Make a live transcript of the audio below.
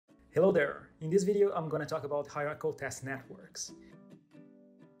Hello there! In this video, I'm going to talk about hierarchical task networks.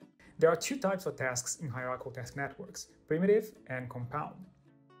 There are two types of tasks in hierarchical task networks, primitive and compound.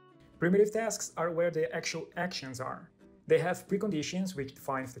 Primitive tasks are where the actual actions are. They have preconditions which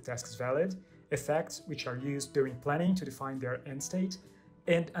define if the task is valid, effects which are used during planning to define their end state,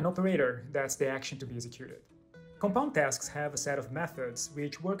 and an operator that's the action to be executed. Compound tasks have a set of methods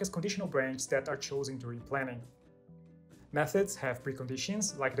which work as conditional branches that are chosen during planning. Methods have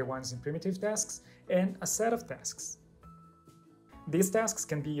preconditions, like the ones in primitive tasks, and a set of tasks. These tasks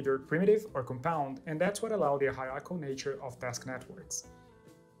can be either primitive or compound, and that's what allows the hierarchical nature of task networks.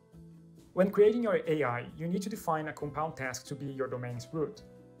 When creating your AI, you need to define a compound task to be your domain's root.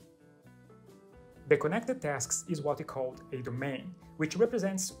 The connected tasks is what we call a domain, which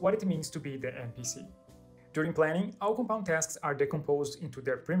represents what it means to be the NPC. During planning, all compound tasks are decomposed into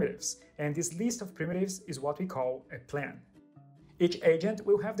their primitives, and this list of primitives is what we call a plan. Each agent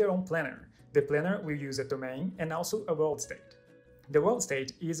will have their own planner. The planner will use a domain and also a world state. The world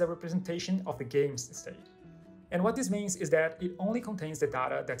state is a representation of the game's state. And what this means is that it only contains the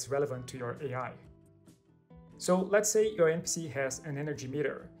data that's relevant to your AI. So let's say your NPC has an energy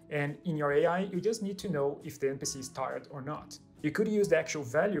meter, and in your AI you just need to know if the NPC is tired or not. You could use the actual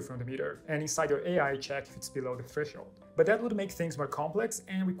value from the meter and inside your AI check if it's below the threshold. But that would make things more complex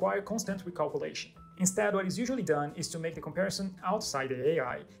and require constant recalculation. Instead, what is usually done is to make the comparison outside the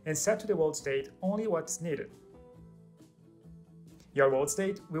AI and set to the world state only what's needed. Your world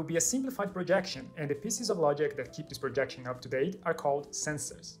state will be a simplified projection, and the pieces of logic that keep this projection up to date are called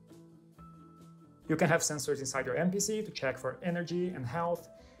sensors. You can have sensors inside your NPC to check for energy and health.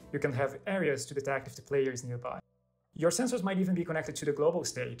 You can have areas to detect if the player is nearby. Your sensors might even be connected to the global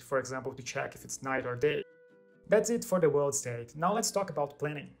state, for example, to check if it's night or day. That's it for the world state. Now let's talk about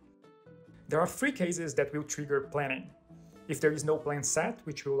planning. There are three cases that will trigger planning. If there is no plan set,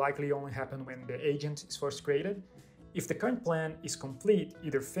 which will likely only happen when the agent is first created, if the current plan is complete,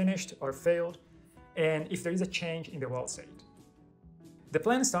 either finished or failed, and if there is a change in the world state. The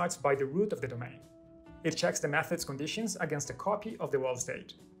plan starts by the root of the domain. It checks the method's conditions against a copy of the world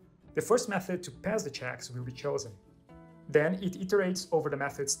state. The first method to pass the checks will be chosen. Then it iterates over the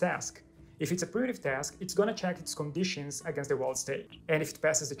method's task. If it's a primitive task, it's going to check its conditions against the world state. And if it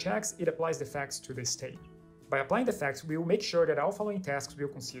passes the checks, it applies the facts to the state. By applying the facts, we will make sure that all following tasks will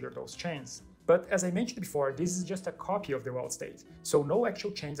consider those chains. But as I mentioned before, this is just a copy of the world state, so no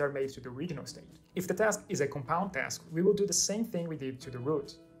actual changes are made to the original state. If the task is a compound task, we will do the same thing we did to the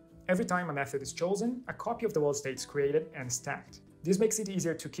root. Every time a method is chosen, a copy of the world state is created and stacked. This makes it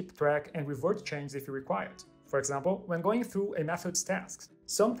easier to keep track and revert changes if required. For example, when going through a method's tasks,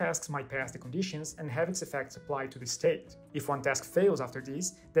 some tasks might pass the conditions and have its effects applied to the state. If one task fails after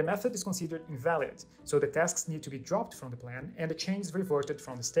this, the method is considered invalid, so the tasks need to be dropped from the plan and the change is reverted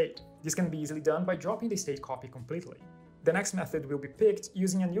from the state. This can be easily done by dropping the state copy completely. The next method will be picked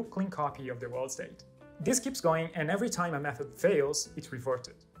using a new clean copy of the world state. This keeps going, and every time a method fails, it's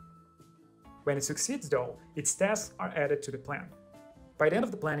reverted. When it succeeds though, its tasks are added to the plan. By the end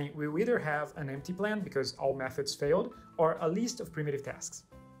of the planning, we will either have an empty plan because all methods failed, or a list of primitive tasks.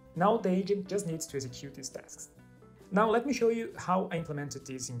 Now the agent just needs to execute these tasks. Now let me show you how I implemented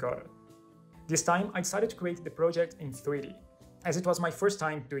this in Godot. This time I decided to create the project in 3D. As it was my first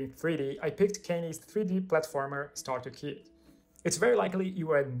time doing 3D, I picked Kenny's 3D platformer starter kit. It's very likely you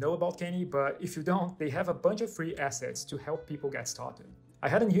already know about Kenny, but if you don't, they have a bunch of free assets to help people get started. I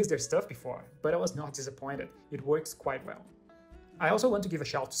hadn't used their stuff before, but I was not disappointed. It works quite well. I also want to give a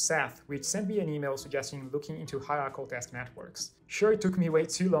shout to Seth, which sent me an email suggesting looking into hierarchical task networks. Sure, it took me way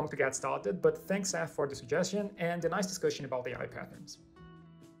too long to get started, but thanks Seth for the suggestion and the nice discussion about AI patterns.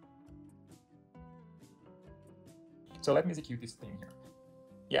 So let me execute this thing here.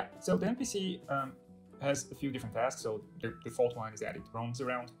 Yeah, so the NPC has a few different tasks. So the default one is that it roams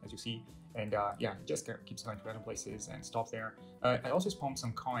around, as you see, and yeah, it just keeps going to random places and stops there. I also spawn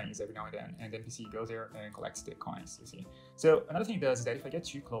some coins every now and the NPC goes there and collects the coins, you see. So another thing it does is that if I get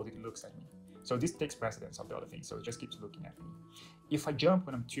too close, it looks at me. So this takes precedence of the other thing, so it just keeps looking at me. If I jump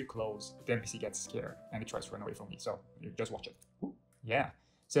when I'm too close, the NPC gets scared and it tries to run away from me, so you just watch it. Ooh, yeah.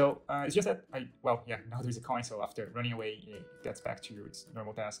 So it's just that now there's a coin, so after running away, it gets back to its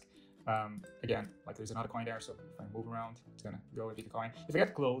normal task. Again, like there's another coin there, so if I move around, it's gonna go and pick the coin. If I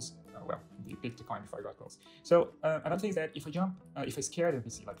get close, you picked the coin before I got close. So another thing is that if I jump, if I scare the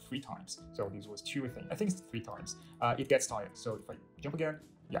NPC like 3 times, so this was 2 I think it's 3 times, it gets tired. So if I jump again,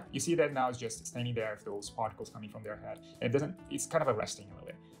 yeah, you see that now it's just standing there with those particles coming from their head. And it's kind of arresting a little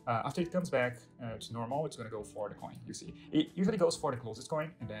bit. After it comes back to normal, it's gonna go for the coin, you see. It usually goes for the closest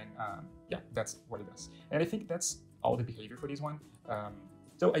coin, and then, yeah, that's what it does. And I think that's all the behavior for this one.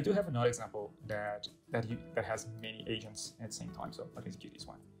 So I do have another example that has many agents at the same time. So let me execute this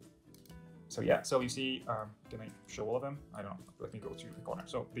one. So yeah, so you see, can I show all of them? I don't know. Let me go to the corner.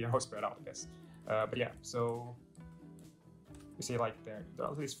 So they are all spread out, I guess. But yeah, so you see like there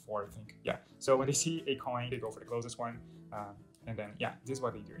are at least 4, I think. Yeah. So when they see a coin, they go for the closest one. And then, yeah, this is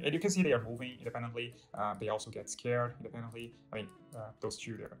what they do. And you can see they are moving independently. They also get scared independently. I mean, those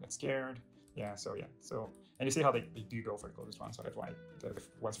 2 there get scared. Yeah, so yeah. So, and you see how they do go for the closest one. So that's why the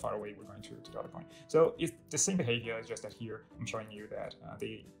ones far away, we're going to the other coin. So it's the same behavior, it's just that here I'm showing you that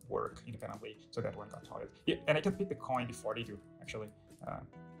they work independently. So that one got targeted. Yeah, and I can pick the coin before they do, actually.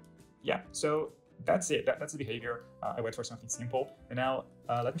 Yeah, so that's it. That's the behavior. I went for something simple. And now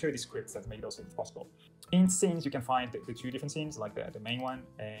let me show you the scripts that make those things possible. In scenes, you can find the 2 different scenes, like the main one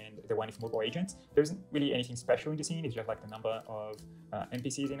and the one with multiple agents. There isn't really anything special in the scene. It's just like the number of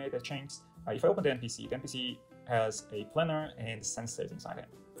NPCs in it that changed. If I open the NPC has a planner and sensors inside it.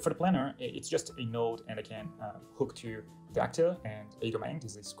 For the planner, it's just a node, and I can hook to the actor and a domain.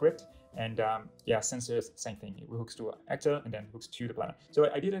 This is a script. And yeah, sensors, same thing. It hooks to actor and then hooks to the planner. So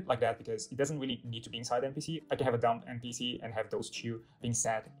I did it like that because it doesn't really need to be inside the NPC. I can have a dump NPC and have those 2 being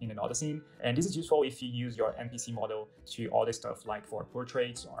set in another scene. And this is useful if you use your NPC model to other stuff like for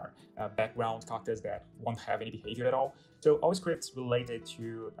portraits or background characters that won't have any behavior at all. So all scripts related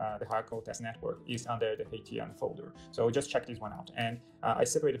to the Hierarchical Task Network is under the HTN folder. So just check this one out. And I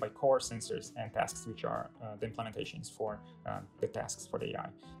separated by core, sensors, and tasks, which are the implementations for the tasks for the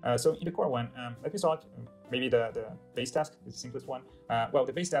AI. So in the core one, let me start maybe the base task, the simplest one. Well,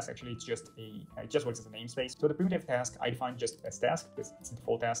 the base task actually it's just it just works as a namespace. So the primitive task I define just as task because it's a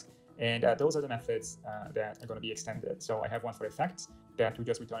default task. And those are the methods that are going to be extended. So I have one for effects that will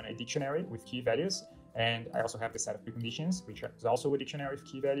just return a dictionary with key values. And I also have the set of preconditions, which is also a dictionary of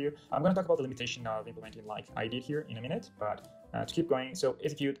key value. I'm going to talk about the limitation of implementing like I did here in a minute, but to keep going, so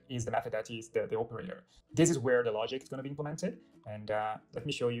execute is the method that is the operator. This is where the logic is going to be implemented. And let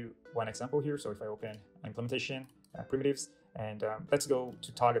me show you one example here. So if I open implementation, primitives, and let's go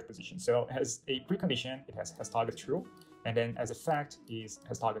to target position. So as a precondition, it has target true. And then as a fact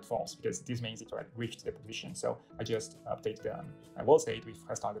has target false, because this means it already reached the position. So I just update the world state with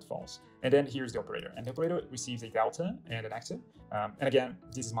has target false. And then here's the operator. And the operator receives a delta and an actor. And again,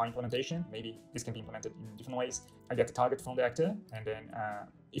 this is my implementation. Maybe this can be implemented in different ways. I get the target from the actor. And then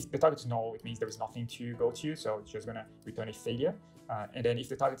if the target is null, it means there is nothing to go to. So it's just going to return a failure. And then if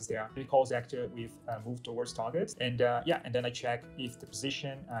the target is there, it calls the actor with move towards target. And yeah, and then I check if the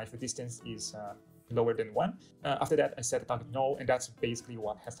position, if the distance is lower than 1. After that, I set the target null, and that's basically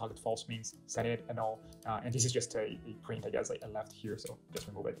what has target false means, set it a null. And this is just a print, I guess, I left here, so just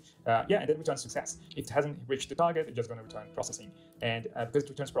remove it. Yeah, and then return success. If it hasn't reached the target, it's just going to return processing. And because it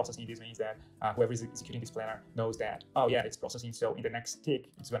returns processing, this means that whoever is executing this planner knows that, oh yeah, it's processing. So in the next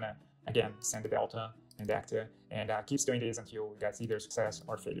tick, it's going to, again, send the delta and the actor, and keeps doing this until it gets either success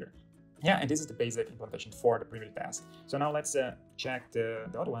or failure. Yeah, and this is the basic implementation for the primitive task. So now let's check the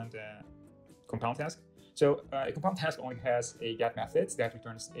other one, the compound task. So a compound task only has a get methods that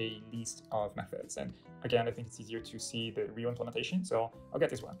returns a list of methods. And again, I think it's easier to see the real implementation. So I'll get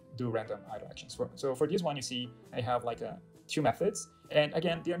this one, do random idle actions. So for this one, you see I have like 2 methods. And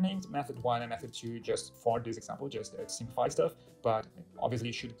again, they are named method 1 and method 2 just for this example, just to simplify stuff. But obviously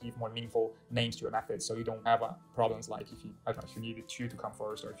you should give more meaningful names to your methods so you don't have problems like if you, I don't know, if you need 2 to come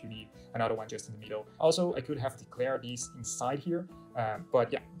first or if you need another one just in the middle. Also, I could have declared these inside here.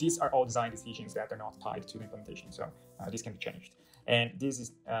 But yeah, these are all design decisions that are not tied to the implementation. So this can be changed. And this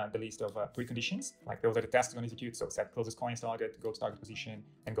is the list of preconditions, like those are the tasks going to execute. So set closest coin target, go to target position,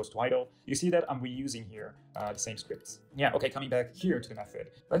 and goes to idle. You see that I'm reusing here the same scripts. Yeah, okay, coming back here to the method.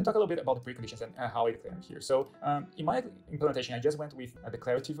 Let me talk a little bit about the preconditions and how I declare here. So in my implementation, I just went with a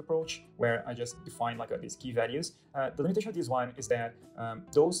declarative approach where I just defined like these key values. The limitation of this one is that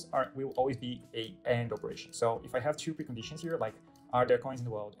those will always be a AND operation. So if I have 2 preconditions here, like are there coins in the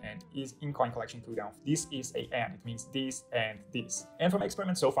world and is in coin collection cooldown, this is a AND. It means this and this. And from my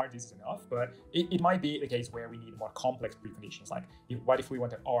experiment so far, this is enough, but it might be the case where we need more complex preconditions. Like what if we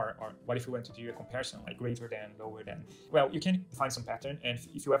want an OR, or what if we want to do a comparison like greater than, lower than? Well, you can define some pattern. And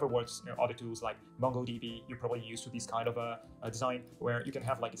if you ever worked other tools like MongoDB, you're probably used to this kind of a design where you can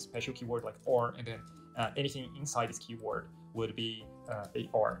have like a special keyword like OR, and then anything inside this keyword would be a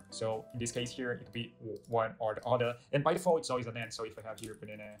OR. So in this case here, it could be one or the other. And by default, it's always an AND. So if I have here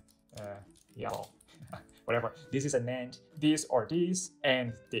banana, yellow, whatever, this is an AND, this or this,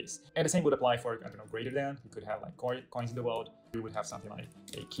 and this. And the same would apply for, I don't know, greater than. You could have like coins in the world. We would have something like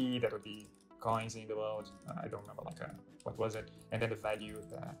a key that would be coins in the world. I don't remember, like what was it, and then the value,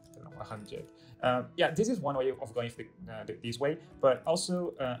 I don't know, 100. Yeah, this is one way of going this way, but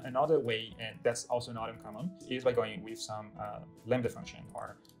also another way, and that's also not uncommon, is by going with some lambda function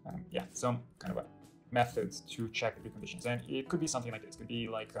or yeah, some kind of a methods to check the preconditions. And it could be something like this. It could be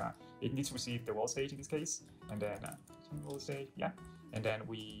like it needs to receive the world state in this case, and then world state, yeah, and then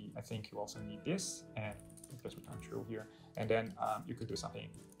I think you also need this, and just return true here, and then you could do something.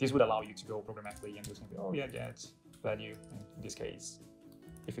 This would allow you to go programmatically and do something. Oh yeah, that's value, and in this case,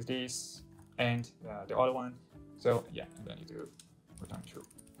 if it's this and the other one, so yeah, and then you do return true.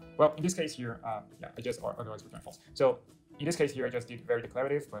 Well, in this case here, yeah, I just otherwise return false. So in this case here, I just did very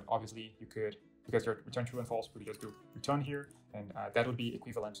declarative, but obviously you could, because your return true and false, would just do return here, and that would be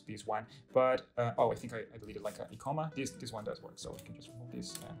equivalent to this one. But oh, I think I deleted like a comma. This one does work, so we can just remove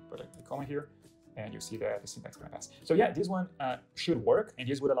this and put a comma here, and you see that the syntax gonna pass. So yeah, this one should work, and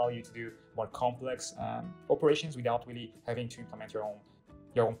this would allow you to do more complex operations without really having to implement your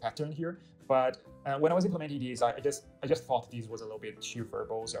own pattern here. But when I was implementing these, I just thought this was a little bit too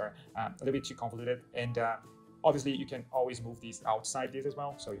verbose or a little bit too convoluted, and obviously you can always move these outside this as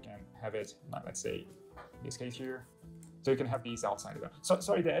well. So you can have it, let's say, in this case here. So you can have these outside of that. So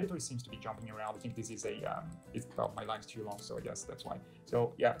sorry, the editor seems to be jumping around. I think this is well, my line's too long, so I guess that's why.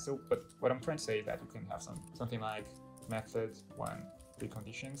 So yeah, but what I'm trying to say is that you can have something like method one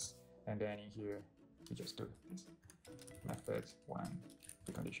preconditions, and then in here we just do this method one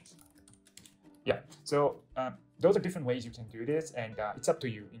preconditions. Yeah, so those are different ways you can do this, and it's up to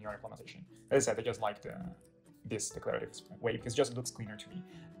you in your implementation. As I said, I just like this declarative way because it just looks cleaner to me.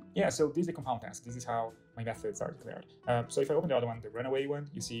 Yeah, so this is the compound task. This is how my methods are declared. So if I open the other one, the runaway one,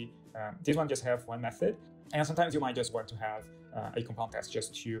 you see this one just have one method. And sometimes you might just want to have a compound task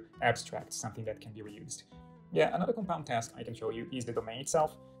just to abstract something that can be reused. Yeah, another compound task I can show you is the domain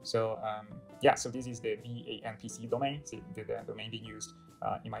itself. So yeah, so this is the VANPC domain, so the domain being used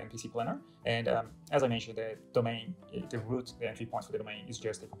in my NPC planner. And as I mentioned, the domain, the root, the entry point for the domain is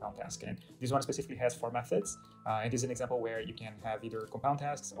just a compound task. And this one specifically has 4 methods. And this is an example where you can have either compound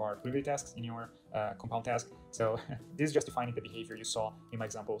tasks or primitive tasks in your compound task. So this is just defining the behavior you saw in my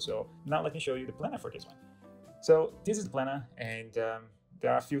example. So now let me show you the planner for this one. So this is the planner, and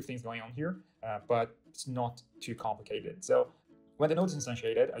there are a few things going on here, but it's not too complicated. So when the node is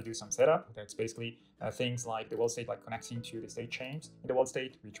instantiated, I do some setup. That's basically things like the world state, like connecting to the state chains in the world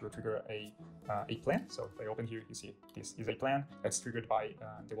state, which will trigger a plan. So if I open here, you see this is a plan that's triggered by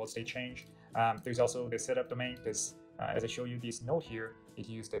the world state change. There's also the setup domain, because as I show you this node here, it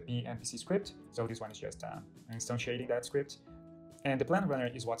used the BNPC script. So this one is just instantiating that script. And the plan runner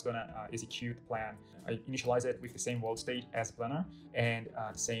is what's gonna execute the plan. I initialize it with the same world state as the planner and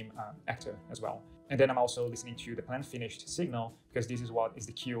the same actor as well. And then I'm also listening to the plan finished signal, because this is what is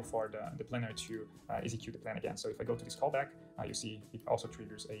the cue for the planner to execute the plan again. So if I go to this callback, you see it also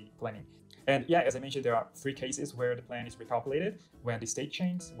triggers a planning. And yeah, as I mentioned, there are 3 cases where the plan is recalculated: when the state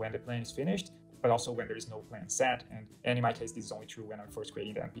changes, when the plan is finished, but also when there is no plan set. And in my case, this is only true when I'm first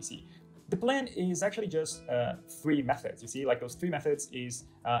creating the NPC. The plan is actually just 3 methods. You see, like those 3 methods is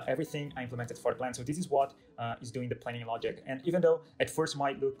everything I implemented for the plan. So this is what is doing the planning logic. And even though at first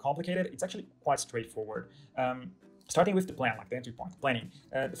might look complicated, it's actually quite straightforward. Starting with the plan, like the entry point, planning.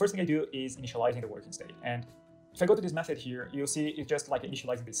 The first thing I do is initializing the working state. And if I go to this method here, you'll see it's just like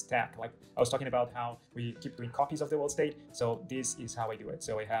initializing this stack. Like I was talking about how we keep doing copies of the world state. So this is how I do it.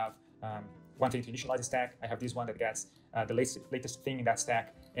 So I have one thing to initialize the stack. I have this one that gets the latest thing in that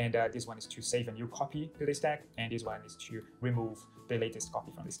stack, and this one is to save a new copy to the stack, and this one is to remove the latest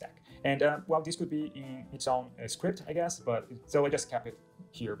copy from the stack. And well, this could be in its own script, I guess, but so I just kept it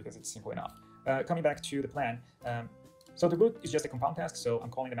here because it's simple enough. Coming back to the plan, so the root is just a compound task, so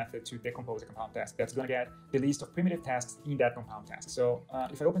I'm calling the method to decompose a compound task. That's going to get the list of primitive tasks in that compound task. So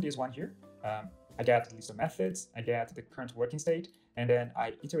if I open this one here, I get the list of methods, I get the current working state, and then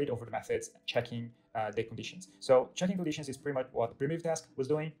I iterate over the methods, checking the conditions. So checking conditions is pretty much what the primitive task was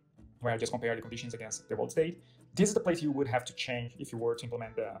doing, where I just compare the conditions against the world state. This is the place you would have to change if you were to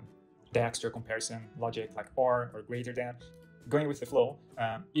implement the extra comparison logic, like or greater than. Going with the flow,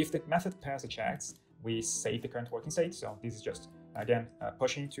 if the method passes the checks, we save the current working state. So this is just, again,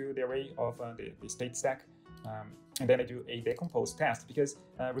 pushing to the array of the state stack. And then I do a decompose task, because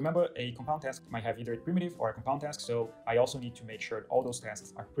remember, a compound task might have either a primitive or a compound task, so I also need to make sure all those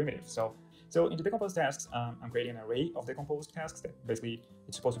tasks are primitive. So in the decompose tasks, I'm creating an array of decomposed tasks that basically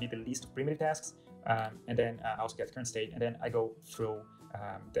it's supposed to be the list of primitive tasks, and then I also get the current state, and then I go through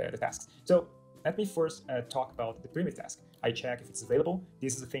the tasks. So let me first talk about the primitive task. I check if it's available.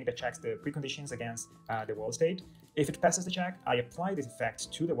 This is the thing that checks the preconditions against the world state. If it passes the check, I apply this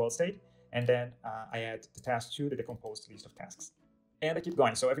effect to the world state. and then I add the task to the decomposed list of tasks. And I keep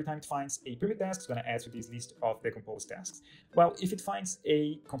going. So every time it finds a primitive task, it's going to add to this list of decomposed tasks. Well, if it finds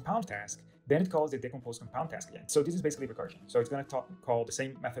a compound task, then it calls the decomposed compound task again. So this is basically recursion. So it's going to call the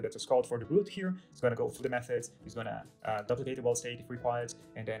same method that was called for the root here. It's going to go through the methods. It's going to duplicate the world state if required,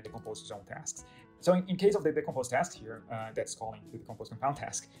 and then decompose its own tasks. So in case of the decomposed task here, that's calling the decomposed compound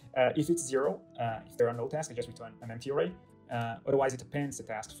task. If it's 0, if there are no tasks, I just return an empty array. Otherwise, it appends the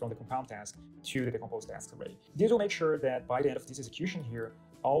task from the compound task to the decomposed task array. This will make sure that by the end of this execution here,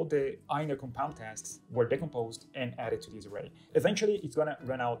 all the inner compound tasks were decomposed and added to this array. Eventually, it's going to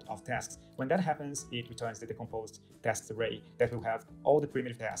run out of tasks. When that happens, it returns the decomposed tasks array that will have all the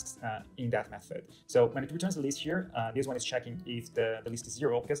primitive tasks in that method. So when it returns the list here, this one is checking if the list is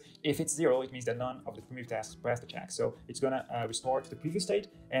 0, because if it's 0, it means that none of the primitive tasks pass the check. So it's going to restore to the previous state,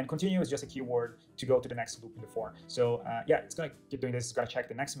 and continue is just a keyword to go to the next loop in the for. So yeah, it's going to keep doing this. It's going to check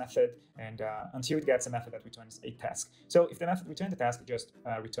the next method and until it gets a method that returns a task. So if the method returns the task, it just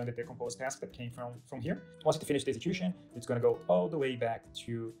return the decomposed task that came from here. Once it finishes the execution, it's going to go all the way back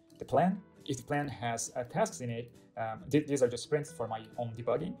to the plan. If the plan has tasks in it, these are just sprints for my own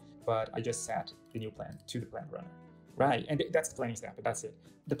debugging, but I just set the new plan to the plan runner. Right, and that's the planning step, that's it.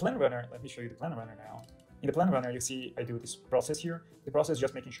 The plan runner, let me show you the plan runner now. In the plan runner, you see I do this process here. The process is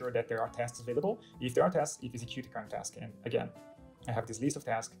just making sure that there are tasks available. If there are tasks, it executes the current task. And again, I have this list of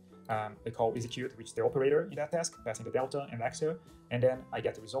tasks. I call execute, which is the operator in that task, passing the delta and exo, and then I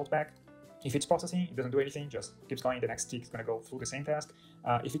get the result back. If it's processing, it doesn't do anything, just keeps going. The next tick is going to go through the same task.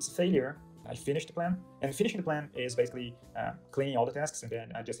 If it's a failure, I finish the plan. And finishing the plan is basically cleaning all the tasks and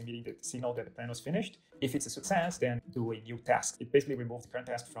then just emitting the signal that the plan was finished. If it's a success, then do a new task. It basically removes the current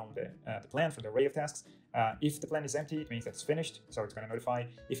task from the plan, from the array of tasks. If the plan is empty, it means that it's finished, so it's going to notify.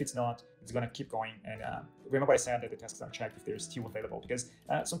 If it's not, it's going to keep going. And remember I said that the tasks are checked if they're still available, because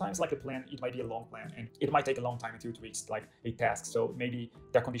sometimes like a plan, it might be a long plan, and it might take a long time until it reaches like a task. So maybe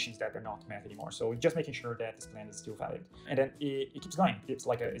there are conditions that are not met anymore. So just making sure that this plan is still valid. And then it keeps going. It's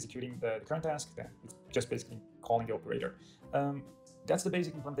like executing the current task, then it's just basically calling the operator. That's the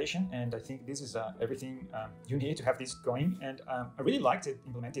basic implementation, and I think this is everything you need to have this going. And I really liked to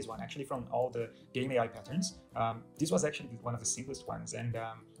implement this one, actually, from all the game AI patterns. This was actually one of the simplest ones, and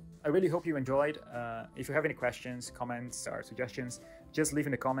I really hope you enjoyed. If you have any questions, comments, or suggestions, just leave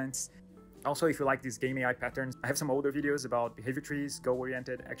in the comments. Also, if you like these game AI patterns, I have some older videos about behavior trees,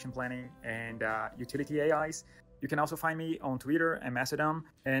 goal-oriented action planning, and utility AIs. You can also find me on Twitter and Mastodon,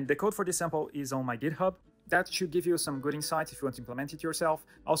 and the code for this sample is on my GitHub. That should give you some good insights if you want to implement it yourself.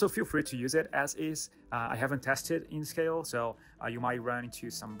 Also, feel free to use it as is. I haven't tested in scale, so you might run into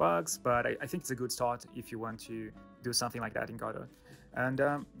some bugs, but I think it's a good start if you want to do something like that in Godot. And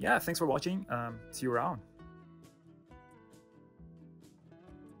yeah, thanks for watching. See you around.